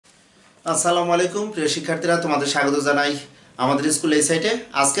আসসালামু আলাইকুম প্রিয় শিক্ষার্থীরা, তোমাদের স্বাগত জানাই আমাদের স্কুল এই সাইটে।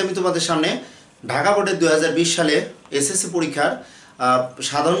 আজকে আমি তোমাদের সামনে ঢাকা বোর্ডের 2020 সালে এসএসসি পরীক্ষার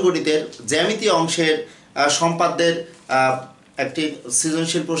সাধারণ গণিতের জ্যামিতি অংশের সম্পাদ্যের একটি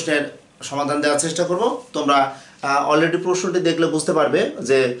সৃজনশীল প্রশ্নের সমাধান দেওয়ার চেষ্টা করব। তোমরা অলরেডি প্রশ্নটি দেখলে বুঝতে পারবে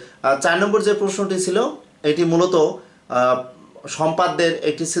যে 4 নম্বর যে প্রশ্নটি ছিল এটি মূলত সম্পাদ্যের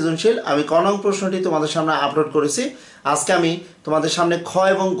একটি সৃজনশীল। আমি ক নং প্রশ্নটি তোমাদের সামনে আপলোড করেছি। আজকে আমি তোমাদের সামনে খ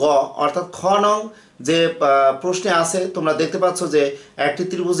এবং গ অর্থাৎ খ নং যে প্রশ্নে আছে, তোমরা দেখতে পাচ্ছ যে একটি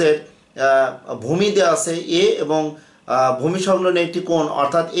ত্রিভুজের ভূমি দেওয়া আছে এ এবং ভূমি সংলগ্ন একটি কোণ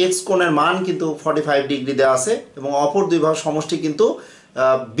অর্থাৎ এক্স কোণের মান কিন্তু 45 ডিগ্রি দেওয়া আছে এবং অপর দুই বাহুর সমষ্টি কিন্তু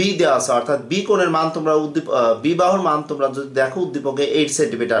বি দেওয়া আছে, অর্থাৎ বি কোণের মান তোমরা বি বাহুর মান তোমরা যদি দেখো উদ্দীপকে 8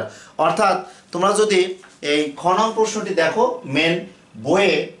 সেন্টিমিটার। অর্থাৎ তোমরা যদি এই খ নং প্রশ্নটি দেখো, মেন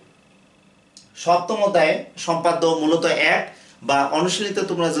বইয়ে সপ্তম অধ্যায়ে সম্পাদ্য মূলত 1 বা অনুশীলনীতে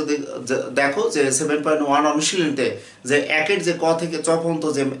তোমরা যদি দেখো যে 7.1 অনুশীলনীতে যে 1-এর যে ক থেকে চ পর্যন্ত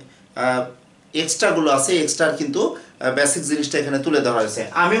যে এক্সট্রাগুলো আছে, এক্সট্রার কিন্তু বেসিক জিনিসটা এখানে তুলে ধরা হয়েছে।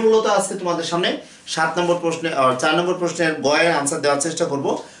 আমি মূলত আজকে তোমাদের সামনে 4 নম্বর প্রশ্নের গ এর আনসার দেওয়ার চেষ্টা করব।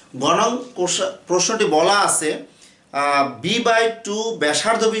 গ নং প্রশ্নটি বলা আছে b/2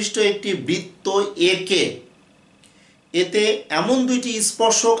 ব্যাসার্ধ বিশিষ্ট একটি বৃত্ত একে এতে এমন দুইটি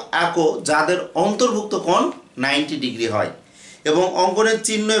স্পর্শক আঁকো যাদের অন্তর্ভুক্ত কোণ 90 ডিগ্রি হয় এবং অঙ্কনের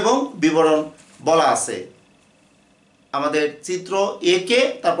চিহ্ন এবং বিবরণ বলা আছে। আমাদের চিত্র একে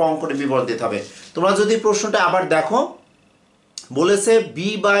তারপর অঙ্কনের বিবরণ দিতে হবে। তোমরা যদি প্রশ্নটা আবার দেখো, বলেছে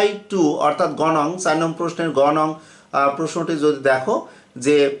b/2 অর্থাৎ গ নং 4 নং প্রশ্নের গ নং প্রশ্নটি যদি দেখো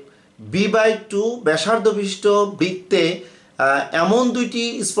যে b/2 ব্যাসার্ধ বিশিষ্ট বৃত্তে এমন দুইটি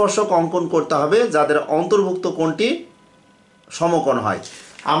স্পর্শক অঙ্কন করতে হবে যাদের অন্তর্ভুক্ত কোণটি সমকোণ হয়।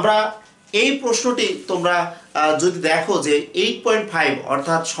 আমরা এই প্রশ্নটি তোমরা যদি দেখো যে 8.5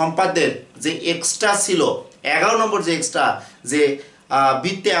 অর্থাৎ সম্পাদ্যের যে এক্সট্রা ছিল 11 নম্বর যে এক্সট্রা যে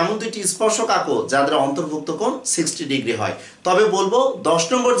বৃত্তে এমন দুইটি স্পর্শক আঁকো যাদের অন্তর্ভুক্ত কোণ 60 ডিগ্রি হয়। তবে বলবো 10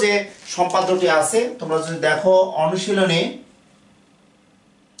 নম্বর যে সম্পাদ্যটি আছে তোমরা যদি দেখো অনুশীলনে,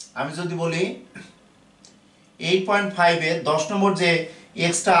 আমি যদি বলি 8.5 এর 10 নম্বর যে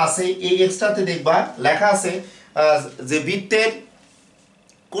এক্সট্রা আছে এই এক্সট্রাতে দেখবা লেখা আছে যে বৃত্তের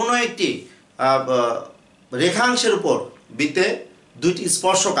কোনো একটি রেখাংশের উপর বৃত্তে দুইটি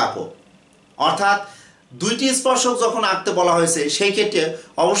স্পর্শক আঁকো। অর্থাৎ দুইটি স্পর্শক যখন আঁকতে বলা হয়েছে সেই ক্ষেত্রে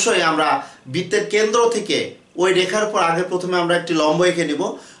অবশ্যই আমরা বৃত্তের কেন্দ্র থেকে ওই রেখার উপর আগে প্রথমে আমরা একটি লম্ব এঁকে নিব।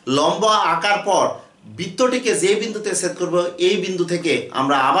 লম্ব আঁকার পর বৃত্তটিকে যে বিন্দুতে ছেদ করব এই বিন্দু থেকে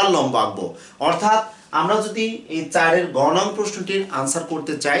আমরা আবার লম্ব আঁকবো। অর্থাৎ আমরা যদি এই 4-এর গ নং প্রশ্নটির আনসার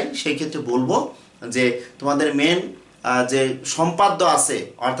করতে চাই সেই ক্ষেত্রে বলবো যে তোমাদের মেন যে সম্পাদ্য আছে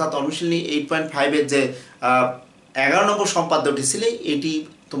অর্থাৎ অনুশীলনী 8.5 এর যে 11 নম্বর সম্পাদ্যটি ছিল এটি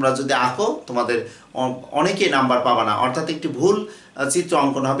তোমরা যদি আঁকো তোমাদের অনেকেই নাম্বার পাবা না, অর্থাৎ একটি ভুল চিত্র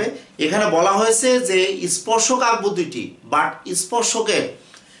অঙ্কন হবে। এখানে বলা হয়েছে যে স্পর্শক আঁকবো দুইটি, বাট স্পর্শকের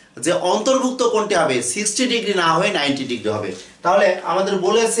যে অন্তর্ভুক্ত কোণটি হবে 60 ডিগ্রি না হয়ে 90 ডিগ্রি হবে। তাহলে আমাদের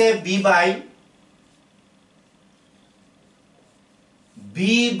বলেছে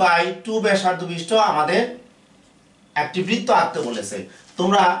b/2 ব্যাসার্ধ বিশিষ্ট আমাদের একটি বৃত্ত আঁকতে বলেছে।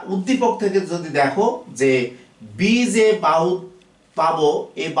 তোমরা উদ্দীপক থেকে যদি দেখো যে বি যে বাহু পাবো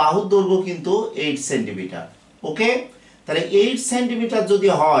এই বাহুর দৈর্ঘ্য কিন্তু 8 সেন্টিমিটার। ওকে, তাহলে 8 সেন্টিমিটার যদি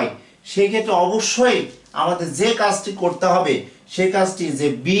হয় সেই ক্ষেত্রে অবশ্যই আমাদের যে কাজটি করতে হবে সেই কাজটি যে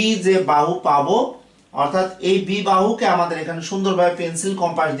বি যে বাহু পাবো অর্থাৎ এই বি বাহুকে আমাদের এখানে সুন্দরভাবে পেন্সিল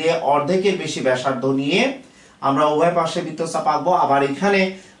কম্পাস দিয়ে অর্ধেকের বেশি ব্যাসার্ধ নিয়ে আমরা উভয় পাশে বৃত্তচাপ আঁকবো। আবার এখানে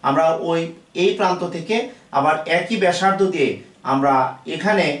আমরা ওই এই প্রান্ত থেকে আবার একই ব্যাসার্ধ দিয়ে আমরা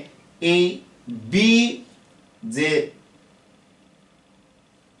এখানে এই বি যে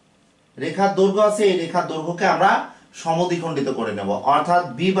রেখার দৈর্ঘ্য আছে এই রেখার দৈর্ঘ্যকে আমরা সমদ্বিখণ্ডিত করে নেব। অর্থাৎ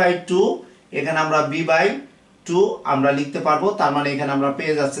b/2 এখানে আমরা b/2 আমরা লিখতে পারবো। তার মানে এখানে আমরা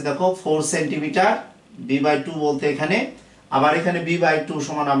পেয়ে যাচ্ছি দেখো 4 সেন্টিমিটার b/2 বলতে এখানে, আবার এখানে b/2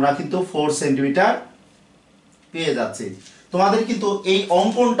 সমান আমরা কিন্তু 4 সেন্টিমিটার পেয়ে যাচ্ছি। তোমাদের কিন্তু এই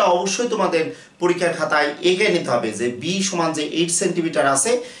অঙ্কনটা অবশ্যই তোমাদের পরীক্ষার খাতায় এঁকে নিতে হবে যে b সমান যে 8 সেন্টিমিটার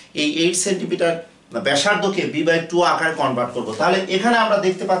আছে এই 8 সেন্টিমিটার ব্যাসার্ধকে b/2 আকারে কনভার্ট করব। তাহলে এখানে আমরা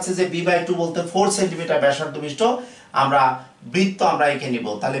দেখতে পাচ্ছি যে b/2 বলতে 4 সেন্টিমিটার ব্যাসার্ধ বিশিষ্ট আমরা বৃত্ত আমরা এঁকে নিব।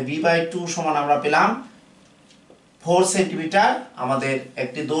 তাহলে b/2 সমান আমরা পেলাম 4 সেন্টিমিটার আমাদের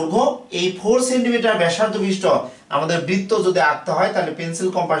একটি দৈর্ঘ্য। এই 4 সেন্টিমিটার ব্যাসার্ধ বিশিষ্ট আমাদের বৃত্ত যদি আঁকতে হয় তাহলে পেন্সিল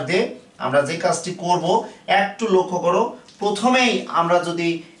কম্পাস দিয়ে আমরা যে কাজটি করব একটু লক্ষ্য করো। প্রথমেই আমরা যদি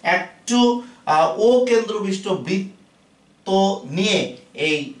একটু ও কেন্দ্র বিশিষ্ট বৃত্ত নিয়ে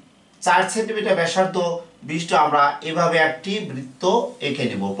এই 4 সেন্টিমিটার ব্যাসার্ধ বিশিষ্ট আমরা এভাবে একটি বৃত্ত এঁকে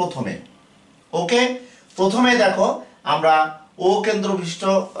নেব প্রথমে। ওকে, প্রথমে দেখো আমরা ও কেন্দ্রবিষ্ট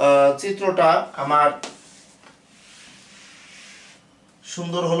চিত্রটা আমার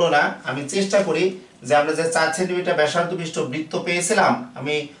সুন্দর হলো না, আমি চেষ্টা করি যে আমরা যে 4 সেন্টিমিটার ব্যাসার্ধ বিশিষ্ট বৃত্ত পেয়েছিলাম,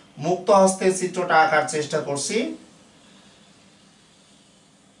 আমি মুক্ত হস্তে চিত্রটা আঁকার চেষ্টা করছি।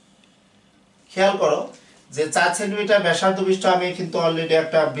 খেয়াল করো যে 4 সেন্টিমিটার ব্যাসার্ধ বিশিষ্ট আমি কিন্তু অলরেডি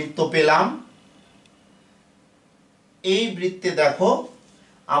একটা বৃত্ত পেলাম। এই বৃত্তে দেখো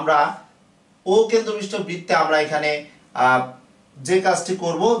আমরা ও কেন্দ্রবিষ্ট বৃত্তে আমরা এখানে যে কাজটি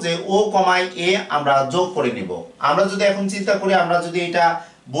করব যে ও কমাই এ আমরা যোগ করে নিব। আমরা যদি এখন চিন্তা করি, আমরা যদি এটা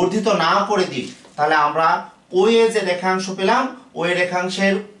বর্ধিত না করে দিই, তাহলে আমরা ও এ যে রেখাংশ পেলাম, ওই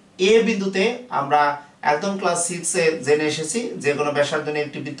রেখাংশের এ বিন্দুতে আমরা একদম ক্লাস 6 এ জেনে এসেছি যে কোনো ব্যাসার্ধ নিয়ে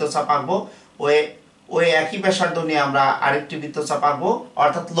একটি বৃত্তচাপ আঁকবো, ওই একই ব্যাসার্ধ নিয়ে আমরা আরেকটি বৃত্তচাপ আঁকবো,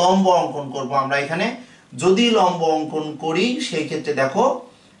 অর্থাৎ লম্ব অঙ্কন করব আমরা এখানে। যদি লম্ব অঙ্কন করি সেই ক্ষেত্রে দেখো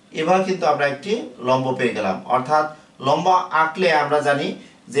এবার কিন্তু আমরা একটি লম্ব পেয়ে গেলাম, অর্থাৎ লম্ব আঁকলে আমরা জানি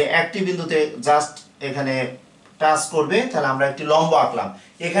যে একটি বিন্দুতে জাস্ট এখানে টাচ করবে, তাহলে আমরা একটি লম্ব আঁকলাম।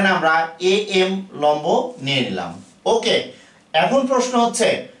 এখানে আমরা এ এম লম্ব নিয়ে নিলাম। ওকে, এখন প্রশ্ন হচ্ছে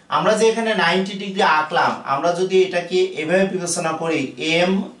আমরা যে এখানে 90 ডিগ্রি আঁকলাম, আমরা যদি এটাকে এভাবে বিবেচনা করি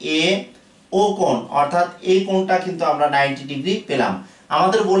এম এ ও কোণ, অর্থাৎ এই কোণটা কিন্তু আমরা 90 ডিগ্রি পেলাম।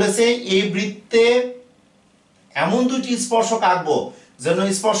 আমাদের বলেছে এই বৃত্তে এমন দুটি স্পর্শক আঁকবো যেন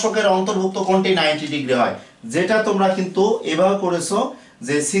স্পর্শকের অন্তর্ভুক্ত কোণটি 90 ডিগ্রি হয়, যেটা তোমরা কিন্তু এভাবে করেছো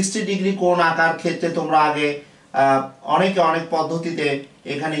যে 60 ডিগ্রি কোণ আঁকার ক্ষেত্রে তোমরা আগে অনেক পদ্ধতিতে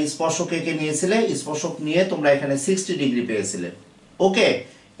এখানে স্পর্শক এঁকে নিয়েছিলে, স্পর্শক নিয়ে তোমরা এখানে 60 ডিগ্রি পেয়েছিলে। ওকে,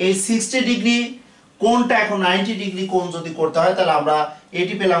 এই 60 ডিগ্রি কোণটা এখন 90 ডিগ্রি কোণ যদি করতে হয়, তাহলে আমরা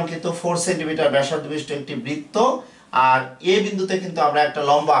এটি পেলাম কিন্তু 4 সেন্টিমিটার ব্যাসার্ধ বিশিষ্ট একটি বৃত্ত, আর এ বিন্দুতে কিন্তু আমরা একটা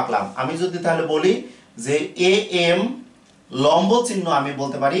লম্ব আঁকলাম। আমি যদি তাহলে বলি যে এ এম লম্ব চিহ্ন, আমি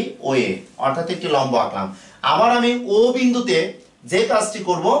বলতে পারি ও এ, অর্থাৎ একটি লম্ব আঁকলাম। আবার আমি ও বিন্দুতে যে কাজটি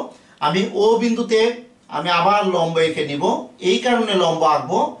করব, আমি ও বিন্দুতে আমি আবার লম্ব এঁকে নিব, এই কারণে লম্ব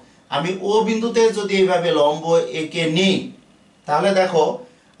আঁকবো। আমি ও বিন্দুতে যদি এইভাবে লম্ব এঁকে নিই, তাহলে দেখো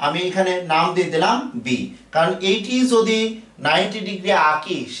আমি এখানে নাম দিয়ে দিলাম বি, কারণ এইটি যদি 90 ডিগ্রি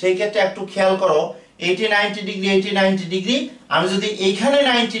আঁকি সেই ক্ষেত্রে একটু খেয়াল করো, এইটি 90 ডিগ্রি, এইটি 90 ডিগ্রি, আমি যদি এইখানে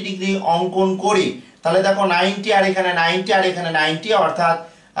 90 ডিগ্রি অঙ্কন করি, তাহলে দেখো 90 আর এখানে 90 আর এখানে 90, অর্থাৎ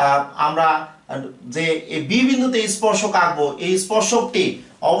আমরা যে বি বিন্দুতে স্পর্শক আঁকবো, এই স্পর্শকটি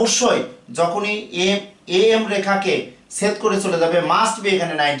অবশ্যই যখনই এ এম রেখাকে ছেদ করে চলে যাবে, মাস্ট বি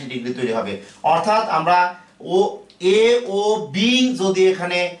এখানে 90 ডিগ্রি তৈরি হবে। অর্থাৎ আমরা ও এ ও বি যদি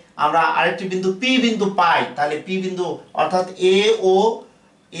এখানে আমরা আরেকটি বিন্দু পি বিন্দু পাই, তাহলে পি বিন্দু অর্থাৎ এ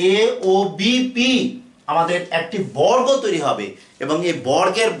ও বি পি আমাদের একটি বর্গ তৈরি হবে, এবং এই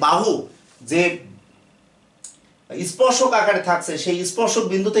বর্গের বাহু যে স্পর্শক আকারে থাকছে সেই স্পর্শক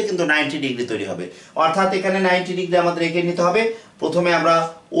বিন্দুতে কিন্তু 90 ডিগ্রি তৈরি হবে। অর্থাৎ এখানে 90 ডিগ্রি আমাদের এঁকে নিতে হবে। প্রথমে আমরা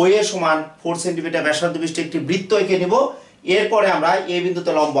ও এ সমান 4 সেন্টিমিটার ব্যাসার্ধ বিশিষ্ট একটি বৃত্ত এঁকে নিব, এরপরে আমরা এ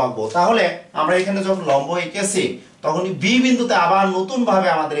বিন্দুতে লম্ব আঁকবো। তাহলে আমরা এখানে যখন লম্ব এঁকেছি, তখন বি বিন্দুতে আবার নতুন ভাবে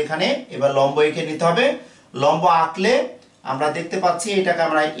আমাদের এখানে এবার লম্ব এঁকে নিতে হবে। লম্ব আঁকলে আমরা দেখতে পাচ্ছি এটাকে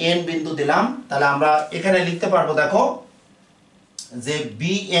আমরা এন বিন্দু দিলাম, তাহলে আমরা এখানে লিখতে পারবো দেখো যে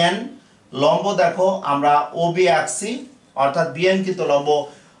বি এন লম্ব, দেখো আমরা ও বি আঁকছি, অর্থাৎ বিএন কিন্তু লম্ব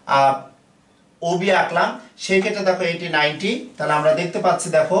ও বি আঁকলাম, সেই ক্ষেত্রে দেখো এটি 90, তাহলে আমরা দেখতে পাচ্ছি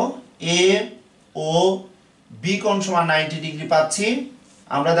দেখো এ ও বি কোণ সমান 90 ডিগ্রি পাচ্ছি।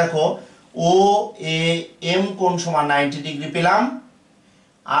 আমরা দেখো ও এ এম কোণ সমান 90 ডিগ্রি পেলাম,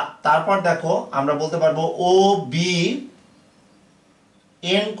 আর তারপর দেখো আমরা বলতে পারবো ও বি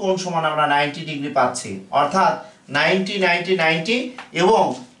এন কোণ সমান আমরা 90 ডিগ্রি পাচ্ছি, অর্থাৎ 90 90 90, এবং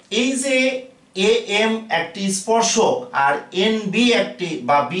এই যে এ এম একটি স্পর্শক আর এন বি একটি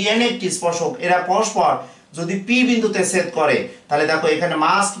বা বি এন একটি স্পর্শক, এরা পরস্পর যদি পি বিন্দুতে ছেদ করে, তাহলে দেখো এখানে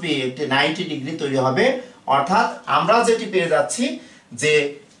মাস্ট বি একটি 90 ডিগ্রি তৈরি হবে। অর্থাৎ আমরা যেটি পেয়ে যাচ্ছি যে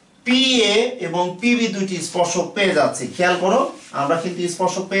পি এ এবং পি বি দুইটি স্পর্শক পেয়ে যাচ্ছি। খেয়াল করো আমরা কিন্তু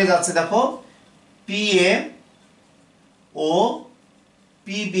স্পর্শক পেয়ে যাচ্ছি, দেখো P A O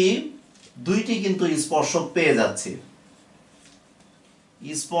P B দুইটি কিন্তু স্পর্শক পেয়ে যাচ্ছি,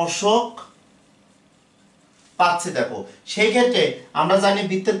 স্পর্শক পাচ্ছি। দেখো সেই ক্ষেত্রে আমরা জানি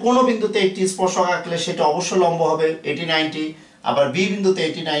বৃত্তের কোন বিন্দুতে একটি স্পর্শক আঁকলে সেটা অবশ্যই লম্ব হবে, এটি 90, আবার বি বিন্দুতে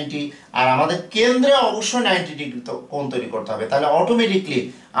এটি 90, আর আমাদের কেন্দ্রে অবশ্যই 90 ডিগ্রি কোণ তৈরি করতে হবে। তাহলে অটোমেটিকলি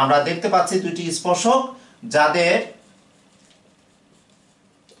আমরা দেখতে পাচ্ছি দুটি স্পর্শক যাদের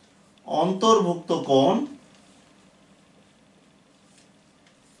অন্তর্ভুক্ত কোণ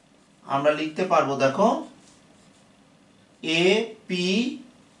আমরা লিখতে পারবো দেখো এ পি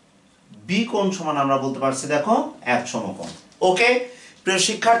বি কোণ সমান আমরা বলতে পারছি দেখো এক সমকোণ। ওকে, প্রিয়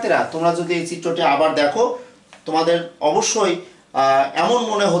শিক্ষার্থীরা, তোমরা যদি এই চিত্রটি আবার দেখো, তোমাদের অবশ্যই এমন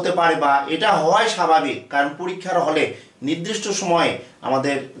মনে হতে পারে বা এটা হওয়াই স্বাভাবিক, কারণ পরীক্ষার হলে নির্দিষ্ট সময়ে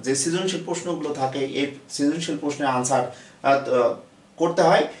আমাদের যে সৃজনশীল প্রশ্নগুলো থাকে এই সৃজনশীল প্রশ্নের আনসার করতে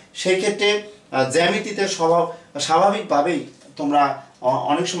হয়। সেই ক্ষেত্রে জ্যামিতিতে স্বাভাবিকভাবেই তোমরা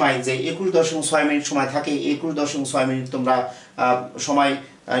অনেক সময় যে 21.6 মিনিট সময় থাকে, 21.6 মিনিট তোমরা সময়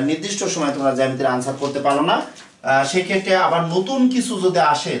নির্দিষ্ট সময় তোমরা জ্যামিতির আনসার করতে পারো না। সেই ক্ষেত্রে আবার নতুন কিছু যদি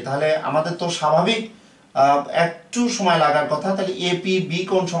আসে তাহলে আমাদের তো স্বাভাবিক একটু সময় লাগার কথা। তাহলে এপি বি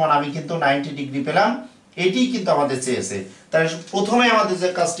কোণ সমান আমি কিন্তু 90 ডিগ্রি পেলাম, এটি কিন্তু আমাদের চেয়েছে। তাহলে প্রথমে আমাদের যে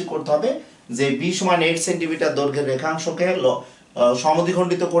কাজটি করতে হবে যে বি সমান 8 সেন্টিমিটার দৈর্ঘ্যের রেখাংশকে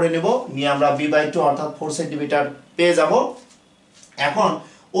সমদ্বিখণ্ডিত করে নেব, নিয়ে আমরা b/2 অর্থাৎ 4 সেন্টিমিটার পেয়ে যাব। এখন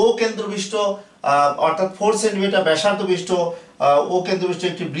ও কেন্দ্রবিষ্ট অর্থাৎ 4 সেন্টিমিটার ব্যাসার্ধ বিশিষ্ট ও কেন্দ্রবিষ্ট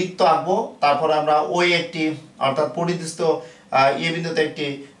একটি বৃত্ত আঁকবো। তারপরে আমরা ওই একটি অর্থাৎ পরিধিস্থ এ বিন্দুতে একটি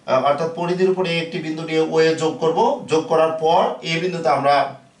অর্থাৎ পরিধির উপরে একটি বিন্দু নিয়ে ও এ যোগ করব। যোগ করার পর এ বিন্দুতে আমরা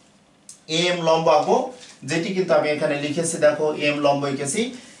এম লম্ব আঁকবো, যেটি কিন্তু আমি এখানে লিখেছি, দেখো এম লম্ব এঁকেছি।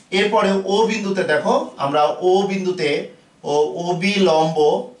 এরপরে ও বিন্দুতে দেখো আমরা ও বিন্দুতে ও বি লম্ব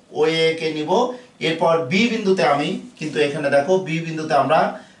ও এ কে নিব। এরপর বি বিন্দুতে আমি কিন্তু এখানে দেখো বি বিন্দুতে আমরা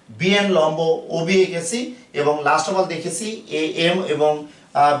বিএন লম্ব ও বি এঁকেছি এবং লাস্ট অফ অল দেখেছি এ এম এবং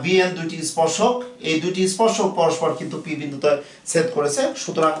বিএন দুটি স্পর্শক, এই দুটি স্পর্শক পরস্পর কিন্তু পি বিন্দুতে ছেদ করেছে।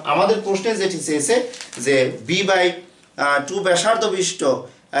 সুতরাং আমাদের প্রশ্নে যেটি চেয়েছে যে b/2 ব্যাসার্ধ বিশিষ্ট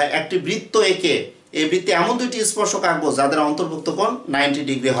একটি বৃত্ত এঁকে এই বৃত্তে এমন দুটি স্পর্শক আঁকবো যাদের অন্তর্ভুক্ত কোণ 90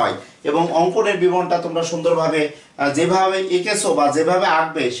 ডিগ্রি হয়, এবং অঙ্কনের বিবরণটা তোমরা সুন্দরভাবে যেভাবে এঁকেছো বা যেভাবে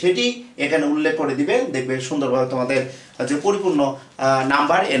আঁকবে সেটি এখানে উল্লেখ করে দিবে, দেখবে সুন্দরভাবে তোমাদের যে পরিপূর্ণ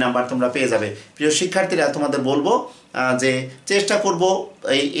নাম্বার এই নাম্বার তোমরা পেয়ে যাবে। প্রিয় শিক্ষার্থীরা, তোমাদের বলবো যে চেষ্টা করব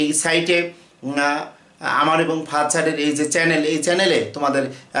এই সাইটে আমার এবং ফাহাদ স্যারের এই যে চ্যানেল, এই চ্যানেলে তোমাদের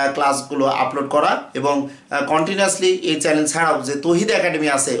ক্লাসগুলো আপলোড করা, এবং কন্টিনিউয়াসলি এই চ্যানেল ছাড়াও যে তৌহিদ একাডেমি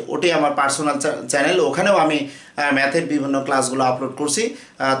আছে ওটাই আমার পার্সোনাল চ্যানেল, ওখানেও আমি ম্যাথের বিভিন্ন ক্লাসগুলো আপলোড করছি।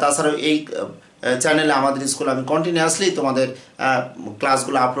 তাছাড়াও এই চ্যানেলে আমাদের স্কুল আমি কন্টিনিউয়াসলি তোমাদের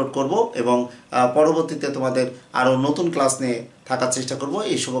ক্লাসগুলো আপলোড করব এবং পরবর্তীতে তোমাদের আরও নতুন ক্লাস নিয়ে থাকার চেষ্টা করব।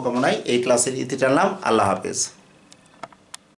 এই শুভকামনায় এই ক্লাসের ইতি টানলাম। আল্লাহ হাফেজ।